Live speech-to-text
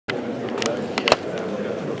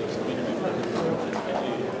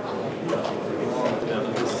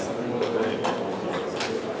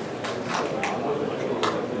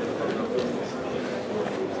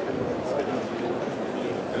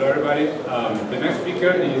The next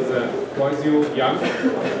speaker is Kwazio Yang.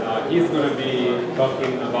 He's going to be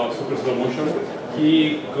talking about super slow motion.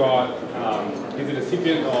 He's a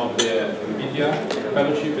recipient of the NVIDIA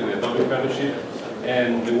fellowship and the Adobe fellowship,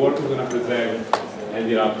 and the work he's going to present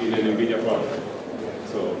ended up in an NVIDIA product.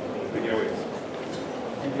 So, take it away.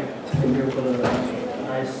 Thank you for the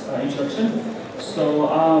nice introduction. So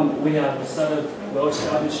we have a set of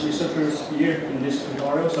well-established researchers here in this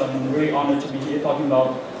tutorial, so I'm really honored to be here talking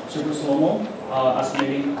about super SloMo,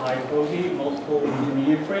 estimating high-quality multiple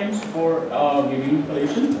intermediate frames for video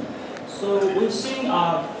manipulation. So we've seen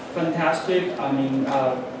fantastic,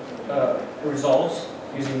 results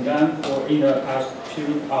using them in the past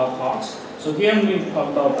two talks. So here I'm going to talk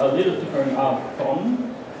about a little different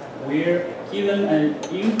problem. We're given an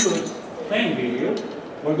input playing video.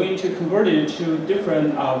 We're going to convert it to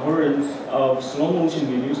different versions of slow motion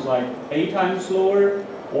videos, like 8 times slower,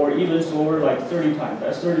 or even slower, like 30 times.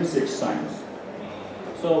 That's 36 times.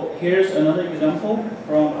 So here's another example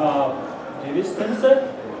from David's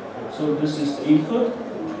dataset. So this is the input,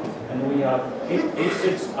 and we have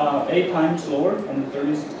 8 times slower and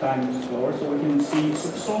 36 times slower. So we can see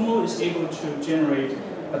SloMo is able to generate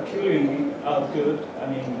appearingly good,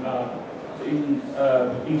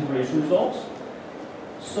 integration results.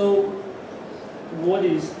 So,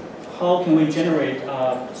 how can we generate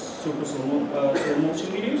super slow motion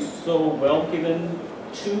videos? So, well, given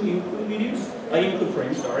two input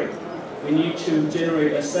frames, we need to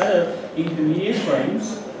generate a set of intermediate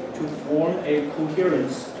frames to form a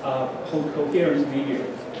coherent video.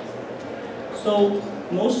 So,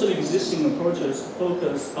 most of the existing approaches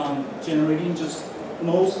focus on generating just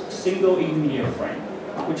most single intermediate frame,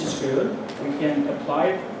 which is good. We can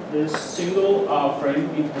apply this single frame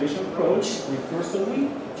integration approach recursively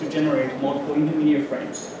to generate multiple intermediate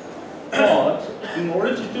frames. But in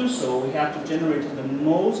order to do so, we have to generate the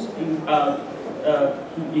most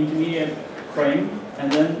intermediate frame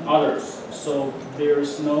and then others. So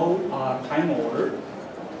there's no time order.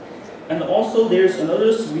 And also there's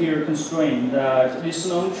another severe constraint that it is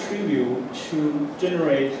non-trivial to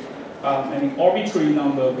generate an arbitrary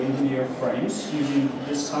number of intermediate frames using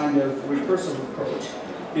this kind of recursive approach,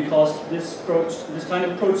 because this kind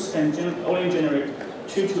of approach can only generate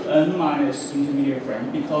 2 to n minus intermediate frame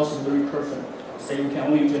because of the recursion. Say we can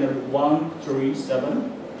only generate 1, 3,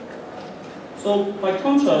 7. So by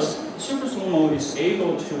contrast, super SloMo is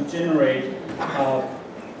able to generate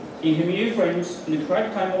intermediate frames in the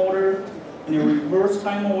correct time order, in the reverse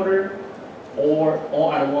time order, or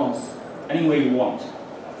all at once, any way you want.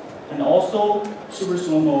 And also, super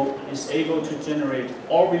SloMo is able to generate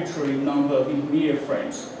arbitrary number of intermediate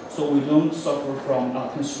frames, so we don't suffer from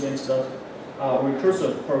constraints that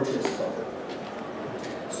recursive approaches suffer.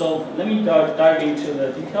 So let me dive into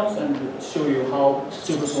the details and show you how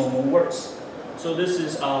super SloMo works. So this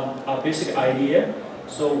is a basic idea.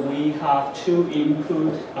 So we have two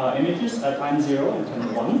input images at time 0 and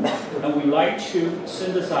time 1, and we like to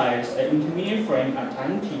synthesize an intermediate frame at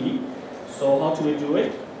time t. So how do we do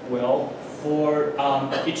it? Well, for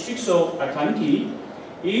each pixel at time t,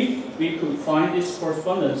 if we could find this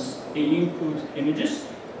correspondence in input images,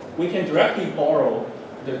 we can directly borrow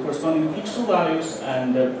the corresponding pixel values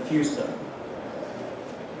and fuse them.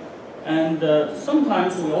 And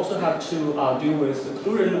sometimes we also have to deal with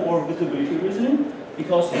occurrence or visibility reasoning,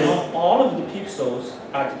 because not all of the pixels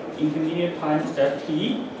at intermediate time step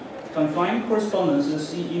t can find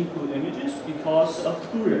correspondences in input images because of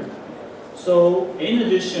occurrence. So in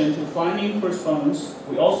addition to finding correspondence,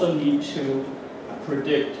 we also need to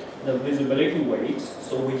predict the visibility weights,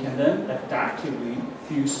 so we can then adaptively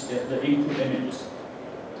fuse the input images.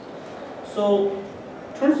 So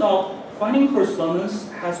turns out finding correspondence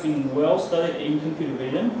has been well studied in computer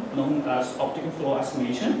vision, known as optical flow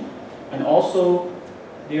estimation, and also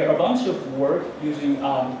there are a bunch of work using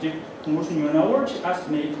deep convolutional neural network to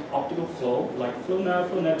estimate optical flow, like FlowNet,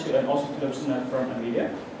 FlowNet2, and also FlowNet from NVIDIA.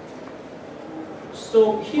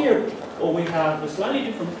 So here we have a slightly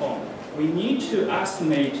different problem. We need to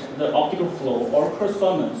estimate the optical flow or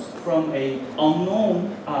correspondence from an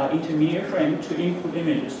unknown intermediate frame to input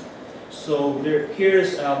images. So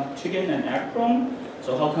here's chicken and egg problem.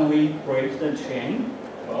 So how can we break the chain?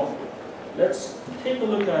 Well, let's take a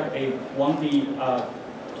look at a 1D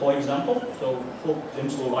toy example. So hope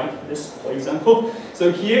James will like this toy example.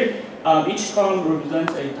 So here, each column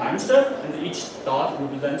represents a time step, and each dot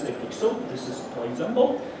represents a pixel. This is a toy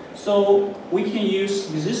example. So we can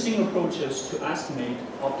use existing approaches to estimate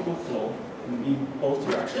optical flow in both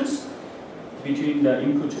directions between the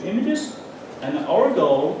input to images. And our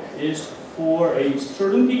goal is for a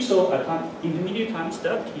certain pixel at intermediate time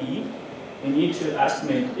step t, we need to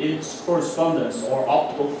estimate its correspondence or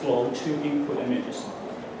optical flow to input images.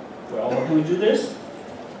 Well, how can we do this?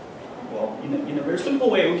 Well, in a very simple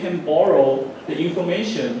way, we can borrow the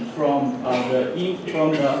information from the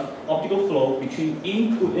optical flow between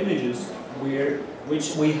input images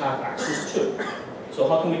which we have access to. So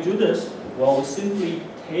how can we do this? Well, we simply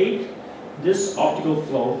take this optical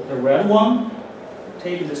flow, the red one,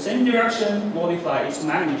 take the same direction, modify its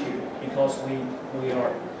magnitude, because we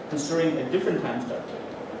are considering a different time step.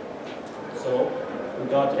 So we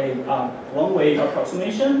got a one-way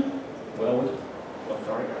approximation. Well,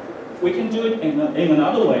 we can do it in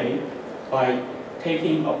another way by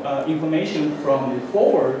taking information from the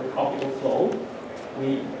forward optical flow.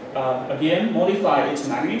 We again modify its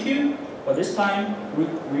magnitude, but this time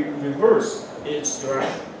we reverse its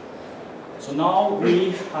direction. So now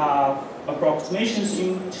we have approximations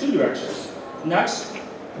in two directions. Next,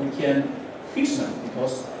 we can fix them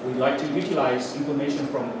because we like to utilize information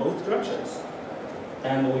from both directions.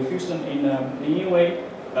 And we fix them in a linear way.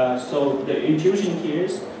 So the intuition here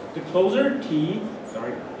is the closer t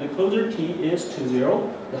is to 0,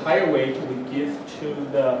 the higher weight we give to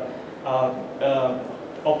the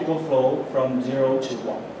optical flow from 0 to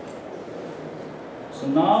 1. So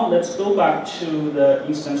now let's go back to the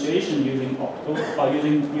instantiation using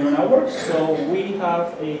using neural networks. So we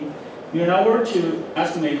have a neural network to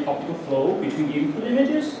estimate optical flow between input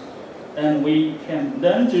images, and we can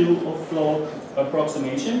then do a flow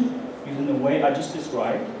approximation using the way I just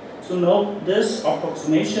described. So note this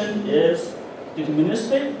approximation is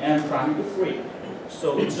deterministic and parameter free.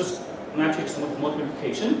 So it's just matrix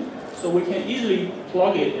multiplication. So we can easily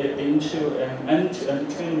plug it into an end-to-end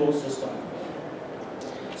trainable system.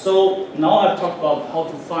 So now I've talked about how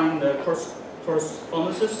to find the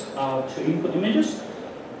correspondences to input images,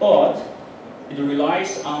 but it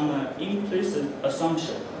relies on an implicit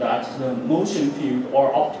assumption that the motion field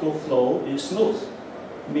or optical flow is smooth,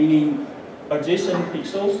 meaning adjacent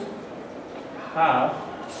pixels have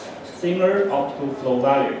similar optical flow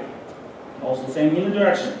value, also same in the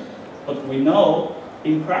direction. But we know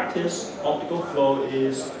in practice optical flow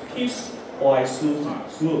is piecewise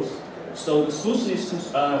smooth. So the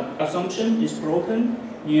smoothness assumption is broken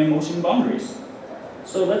near motion boundaries.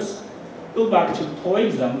 So let's go back to toy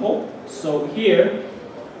example. So here,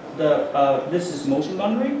 this is motion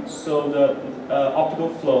boundary. So the optical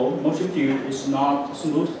flow, motion field is not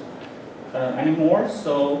smooth anymore.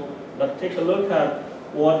 So let's take a look at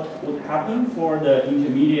what would happen for the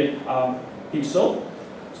intermediate pixel.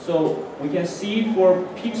 So we can see for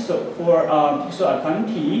pixel at time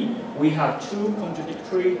t, we have two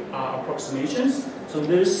contradictory approximations. So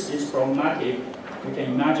this is problematic. We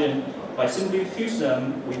can imagine by simply fuse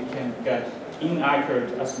them, we can get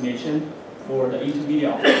inaccurate estimation for the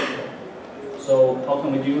intermediate optical. So how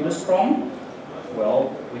can we do this problem?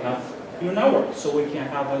 Well, we have neural network. So we can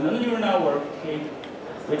have another neural network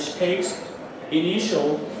which takes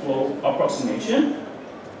initial flow approximation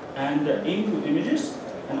and the input images,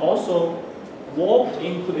 and also warped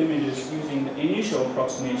input images using the initial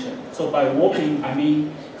approximation. So by warping, I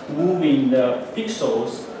mean moving the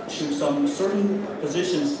pixels to some certain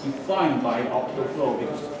positions defined by optical flow,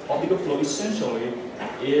 because optical flow essentially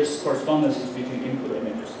is correspondences between input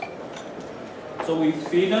images. So we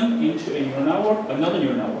feed them into a neural network, another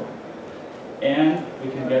neural network, and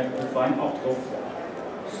we can get defined optical flow.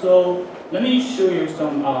 So let me show you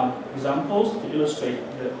some examples to illustrate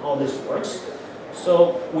how this works.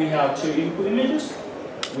 So we have two input images.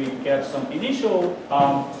 We get some initial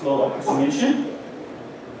flow approximation.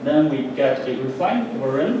 Then we get a refined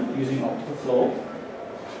variant using optical flow.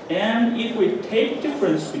 And if we take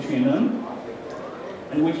difference between them,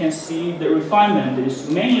 and we can see the refinement is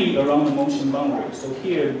mainly around the motion boundary. So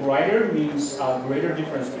here, brighter means a greater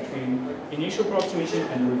difference between initial approximation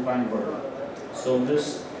and refined variant. So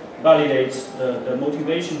this validates the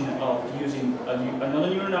motivation of using another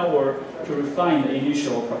neural network to refine the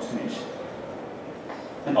initial approximation.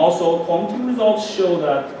 And also, quantitative results show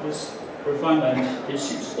that this refinement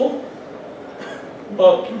is useful.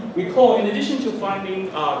 But recall, in addition to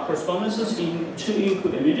finding correspondences in two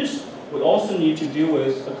input images, we also need to deal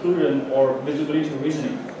with occlusion or visibility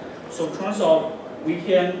reasoning. So it turns out we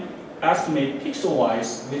can estimate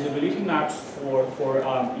pixel-wise visibility maps for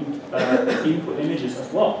input images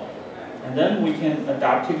as well. And then we can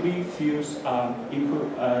adaptively fuse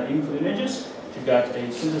input images to get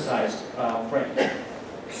a synthesized frame.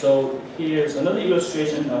 So here's another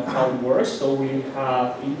illustration of how it works. So we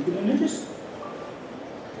have input images.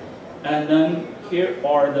 And then here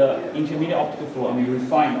are the intermediate optical flow, I mean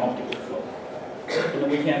refined optical flow. So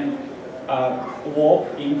we can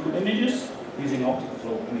warp input images using optical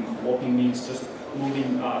flow. I mean, warping means just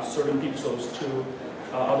moving certain pixels to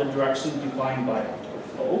other directions defined by optical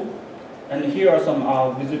flow. And here are some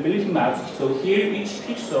visibility maps. So here each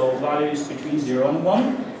pixel value is between 0 and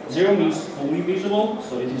 1. 0 means fully visible,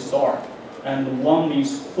 so it is dark. And 1 means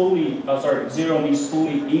 0 means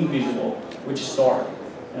fully invisible, which is dark.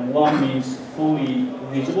 And 1 means fully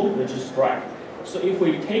visible, which is bright. So if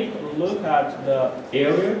we take a look at the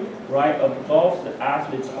area right above the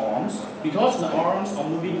athlete's arms, because the arms are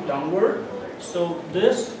moving downward, so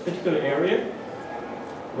this particular area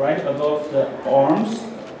right above the arms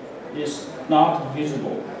is not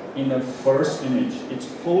visible in the first image. It's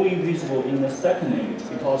fully visible in the second image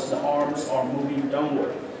because the arms are moving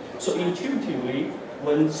downward. So intuitively,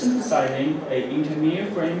 when synthesizing an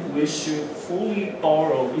intermediate frame, we should fully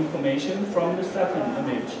borrow information from the second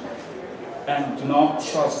image and do not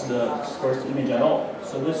trust the first image at all.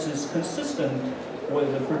 So this is consistent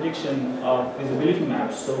with the prediction of visibility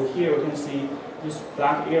maps. So here you can see this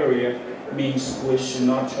black area means we should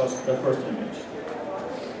not trust the first image.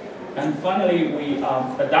 And finally, we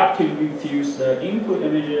adaptively fuse the input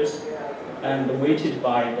images and weighted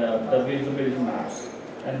by the visibility maps.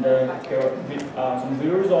 And here are some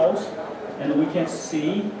view results, and we can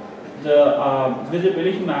see the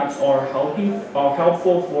visibility maps are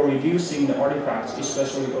helpful for reducing the artifacts,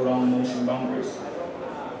 especially around motion boundaries.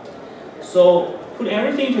 So put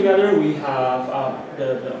everything together, we have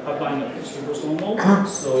the pipeline of Super SloMo.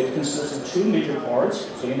 So it consists of two major parts.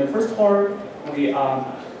 So in the first part, we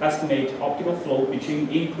estimate optical flow between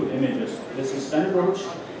input images. This is standard approach,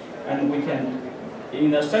 and we can, in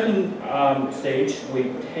the second stage,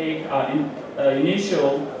 we take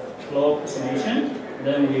initial flow approximation,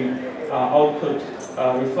 then we output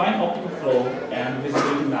refined optical flow and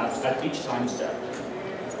visibility maps at each time step.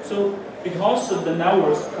 So because the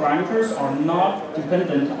network's parameters are not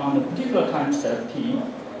dependent on the particular time step t,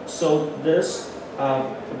 so this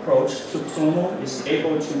approach to SloMo is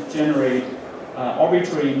able to generate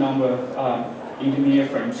arbitrary number of intermediate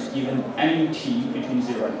frames given any t between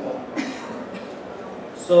 0 and 1.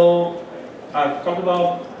 So I've talked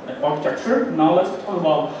about architecture. Now let's talk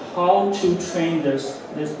about how to train this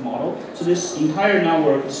model. So this entire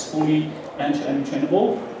network is fully end-to-end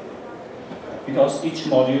trainable because each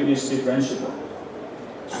module is differentiable.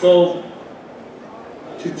 So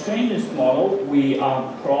to train this model, we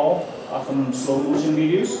crawl some slow motion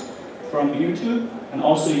videos from YouTube and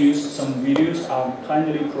also use some videos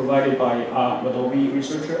kindly provided by Adobe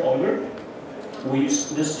researcher Oliver. We use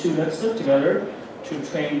these two dataset together to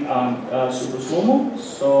train Super SloMo.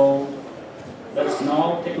 So let's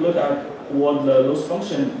now take a look at what the loss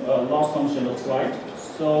function looks like.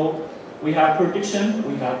 So we have prediction,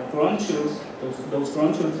 we have ground truth, those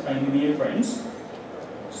ground truth and intermediate frames.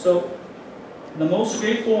 So the most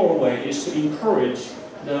straightforward way is to encourage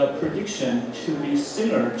the prediction to be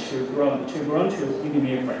similar to ground truth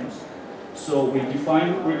intermediate frames. So we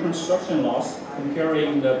define reconstruction loss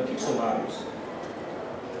comparing the pixel values.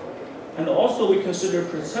 And also we consider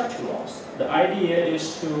perceptual loss. The idea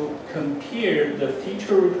is to compare the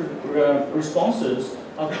feature responses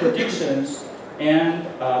of predictions and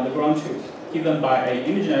the ground truth given by an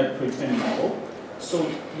ImageNet pre-trained model. So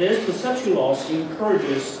this perceptual loss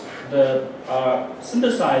encourages the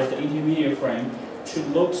synthesized intermediate frame to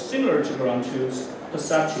look similar to ground truth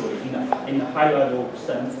perceptually in a high level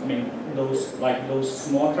sense. I mean, those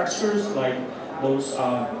small textures, like those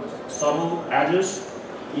subtle edges,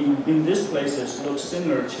 in these places look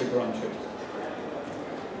similar to ground truth.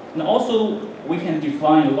 And also, we can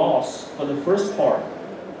define loss for the first part.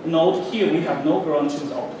 Note here we have no ground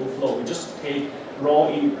truth optical flow. We just take raw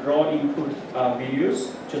input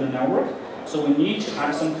videos to the network. So we need to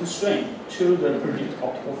add some constraint to the predict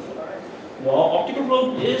optical flow. Well, optical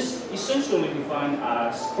flow is essentially defined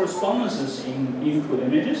as correspondences in input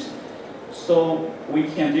images. So we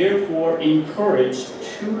can therefore encourage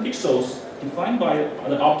two pixels defined by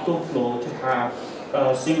the optical flow to have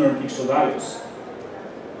similar pixel values.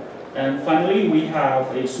 And finally, we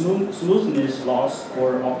have a smoothness loss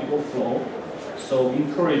for optical flow. So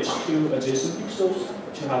encourage two adjacent pixels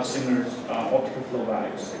to have similar optical flow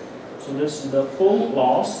values. So this is the full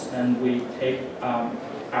loss, and we take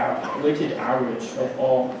our weighted average of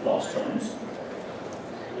all loss terms.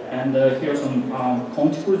 And here are some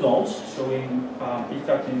quantitative results showing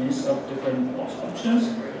effectiveness of different loss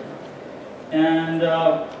functions. And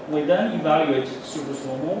we then evaluate Super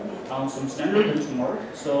SloMo on some standard benchmark.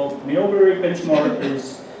 So Middlebury benchmark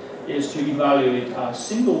is to evaluate a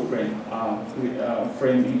single frame,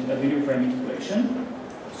 video frame interpolation.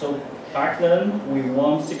 So back then we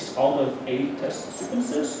won 6 out of 8 test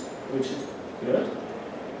sequences, which is good.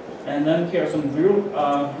 And then here are some real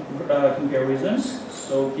comparisons.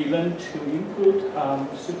 So given two input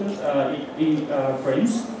sequence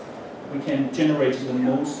frames, we can generate the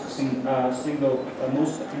most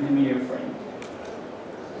most intermediate frame.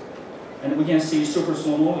 And we can see Super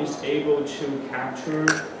SloMo is able to capture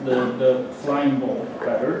the flying ball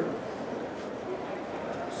better.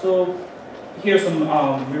 So here's some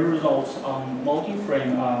real results on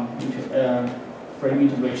multi-frame frame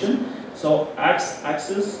integration. So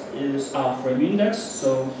x-axis is frame index.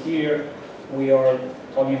 So here we are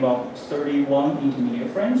talking about 31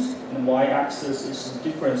 intermediate frames, and y-axis is the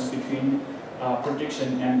difference between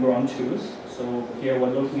prediction and ground truth. So here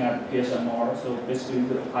we're looking at PSMR, so basically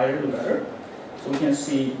the higher the better. So we can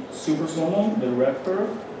see Super SloMo, the red curve,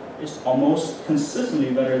 is almost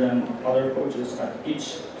consistently better than other approaches at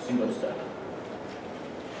each single step.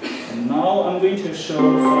 And now I'm going to show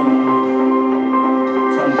some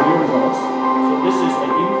real results. So this is the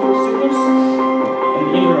input sequence, and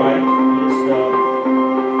in the right is the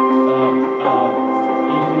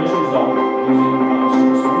information result using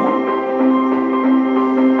Super SloMo.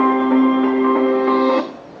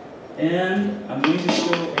 And I'm going to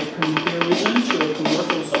show a comparison to a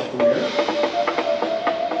commercial software.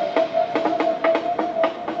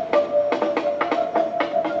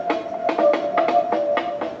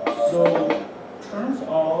 So turns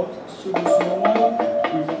out Super SloMo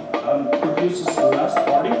produces less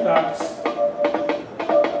artifacts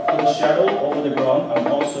for the shadow over the ground and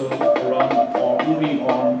also around or moving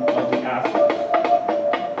arm of the athlete.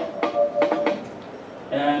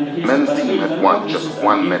 Men's team had won just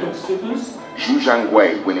one medal. Zhu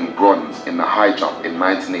Zhangwei winning bronze in the high jump in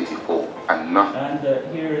 1984 and nothing. And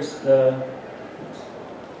here is the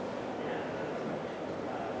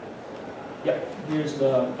here's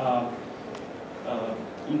the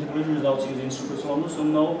integration results using Super SloMo. So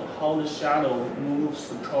note how the shadow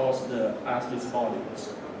moves across the athlete's body.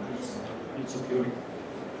 It's a beauty.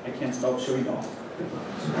 I can't stop showing off.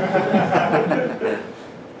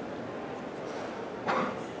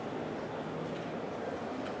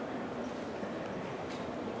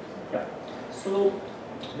 Yeah. So,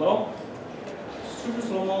 well, Super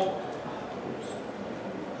SloMo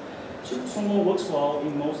works well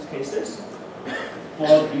in most cases,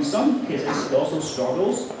 but in some cases it also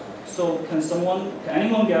struggles. So can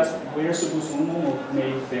anyone guess where Super SloMo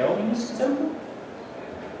may fail in this example?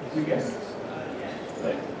 You guess?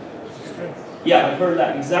 Right. Yeah, I've heard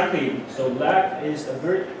that exactly. So lag is a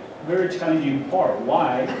very, very challenging part.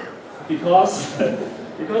 Why? Because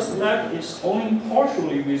lag is only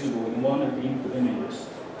partially visible in one of the input images.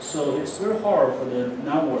 So it's very hard for the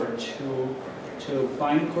network to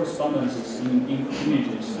find correspondences in input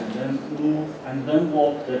images and then move and then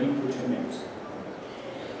walk the input image.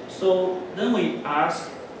 So then we ask,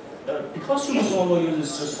 because Super SloMo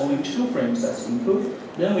uses just only 2 frames as input,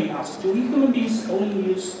 then we ask, do we human beings only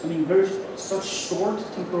use, such short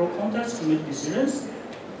temporal context to make decisions?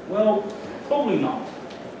 Well, probably not.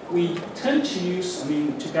 We tend to use,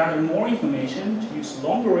 to gather more information, to use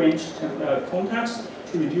longer range context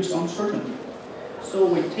to reduce uncertainty. So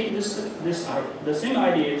we take the same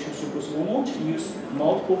idea to Super SloMo to use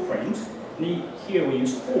multiple frames. Here we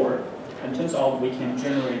use 4, and turns out we can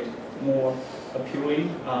generate more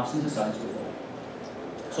appealing synthesized result.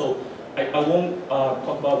 So I won't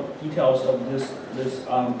talk about details of this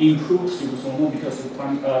improved Super SloMo because of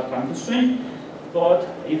time constraint. But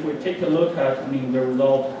if we take a look at the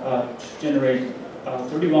result generate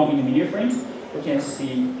 31 intermediate frames, we can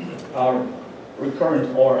see our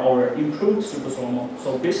recurrent or our improved Super SloMo.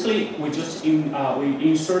 So basically, we just we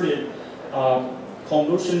inserted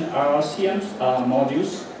convolution LSTM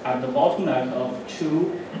modules at the bottleneck of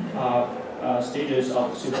 2 stages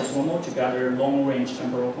of Super SloMo to gather long-range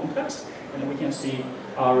temporal context, and we can see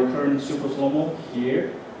our recurrent Super SloMo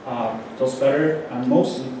here does better and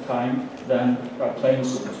most of the time than plain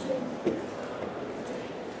Super SloMo.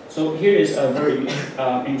 So here is a very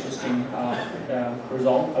interesting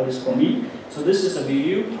result, at least for me. So this is a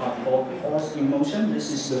video called Horse in Motion.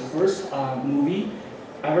 This is the first movie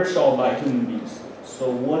ever shot by human beings. So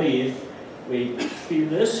what if we feed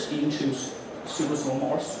this into Super SloMo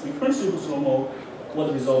or recurrent Super SloMo, what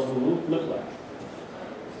the results will look like?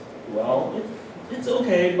 Well, it's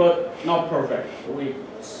okay, but not perfect.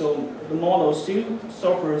 So the model still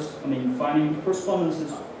suffers, finding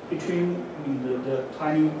correspondences between the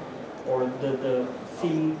tiny or the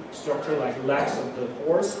thin structure like legs of the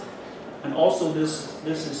horse, and also this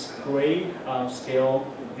is gray scale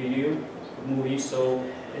video movie, so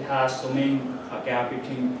it has so many gap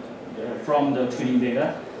between from the training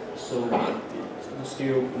data, so it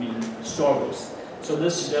still struggles. So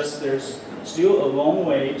this suggests there's still a long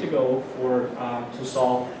way to go to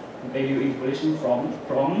solve video interpolation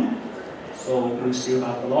problem. So we still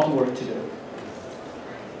have a lot of work to do.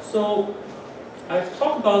 So I've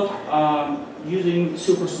talked about using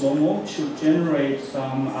super SloMo to generate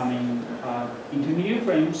some intermediate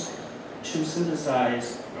frames to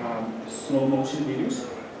synthesize slow motion videos.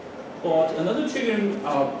 But another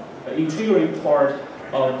intriguing part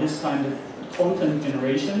of this kind of content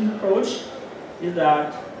generation approach is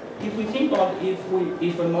that if we think about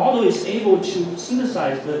if a model is able to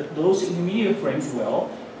synthesize those intermediate frames well,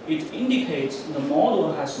 it indicates the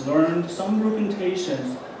model has learned some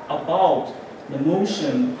representations about the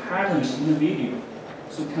motion patterns in the video.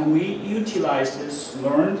 So can we utilize this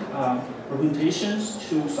learned representations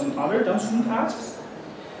to some other downstream tasks?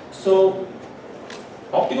 So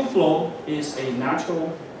optical flow is a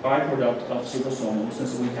natural byproduct of super SloMo,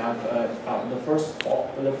 since we have the first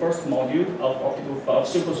module of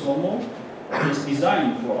super SloMo is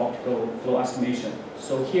designed for optical flow estimation.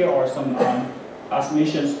 So here are some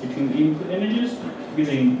estimations between the input images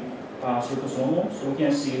using super SloMo. So we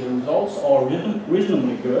can see the results are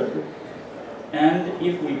reasonably good. And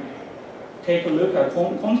if we take a look at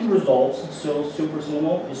quantity results, so super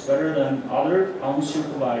SloMo is better than other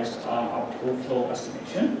unsupervised optical flow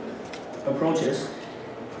estimation approaches.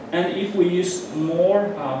 And if we use more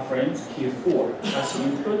frames, here 4, as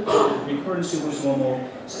input, the recurrent super SloMo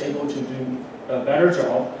is able to do a better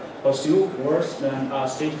job, but still worse than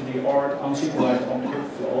state-of-the-art unsupervised optical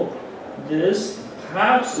flow. This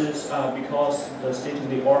perhaps is because the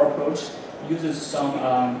state-of-the-art approach uses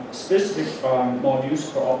some specific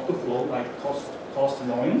modules for optical flow, like cost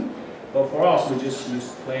volume. But for us, we just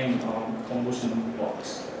use plain convolution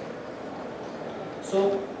blocks.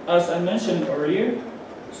 So as I mentioned earlier,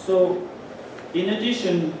 so in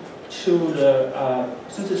addition to the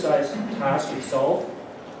synthesized task itself,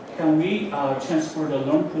 can we transfer the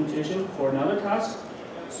learned representation for another task?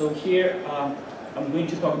 So here I'm going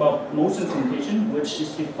to talk about motion segmentation, which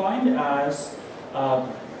is defined as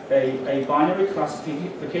a binary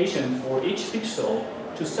classification for each pixel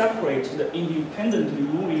to separate the independently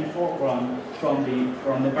moving foreground from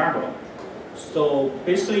the background. So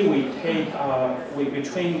basically, we train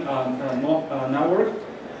a network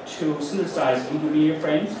to synthesize intermediate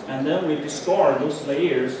frames, and then we discard those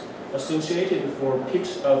layers associated for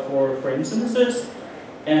frame synthesis,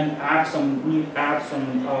 and add some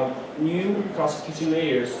new classification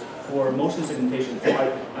layers for motion segmentation. So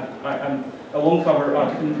I won't cover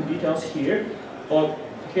technical details here, but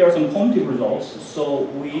here are some quantitative results. So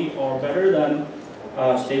we are better than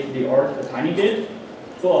state-of-the-art a tiny bit,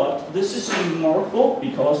 but this is remarkable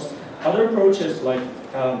because other approaches like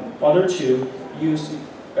other two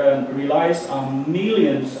relies on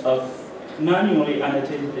millions of manually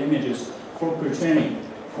annotated images for pre-training.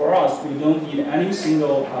 For us, we don't need any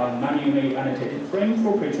single manually annotated frame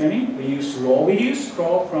for pre-training. We use raw videos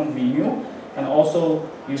crawled from Vimeo, and also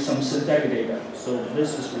use some synthetic data. So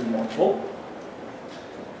this is remarkable.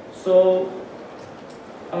 So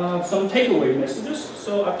some takeaway messages.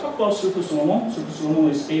 So I've talked about super SloMo. Super SloMo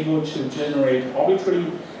is able to generate arbitrary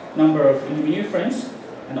number of intermediate frames,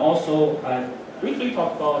 and also I briefly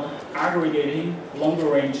talked about aggregating longer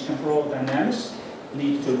range temporal dynamics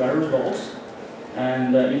lead to better results.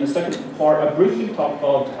 And in the second part, I briefly talked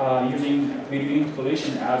about using video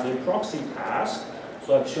interpolation as a proxy task.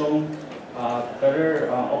 So I've shown better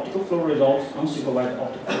optical flow results, unsupervised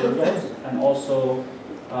optical flow results, and also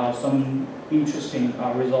some interesting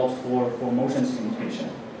results for motion segmentation.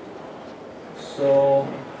 So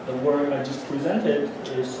the work I just presented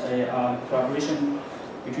is a collaboration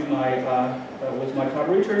between with my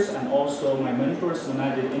collaborators and also my mentors when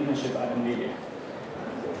I did internship at NVIDIA.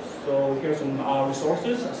 So here's some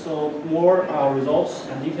resources. So more results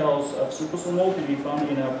and details of super SloMo can be found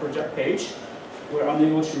in a project page. We're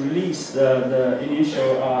unable to release the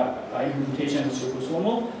initial implementation of super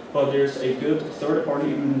SloMo, but there's a good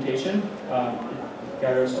third-party implementation. It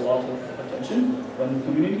gathers a lot of attention from the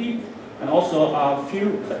community. And also a few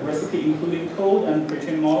recipes, including code and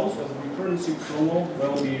pre-trained models of recurrent super SloMo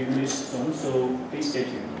will be released soon, so please stay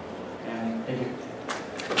tuned. And thank you.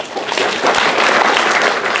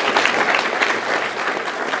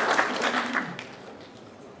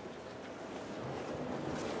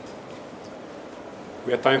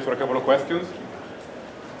 We have time for a couple of questions.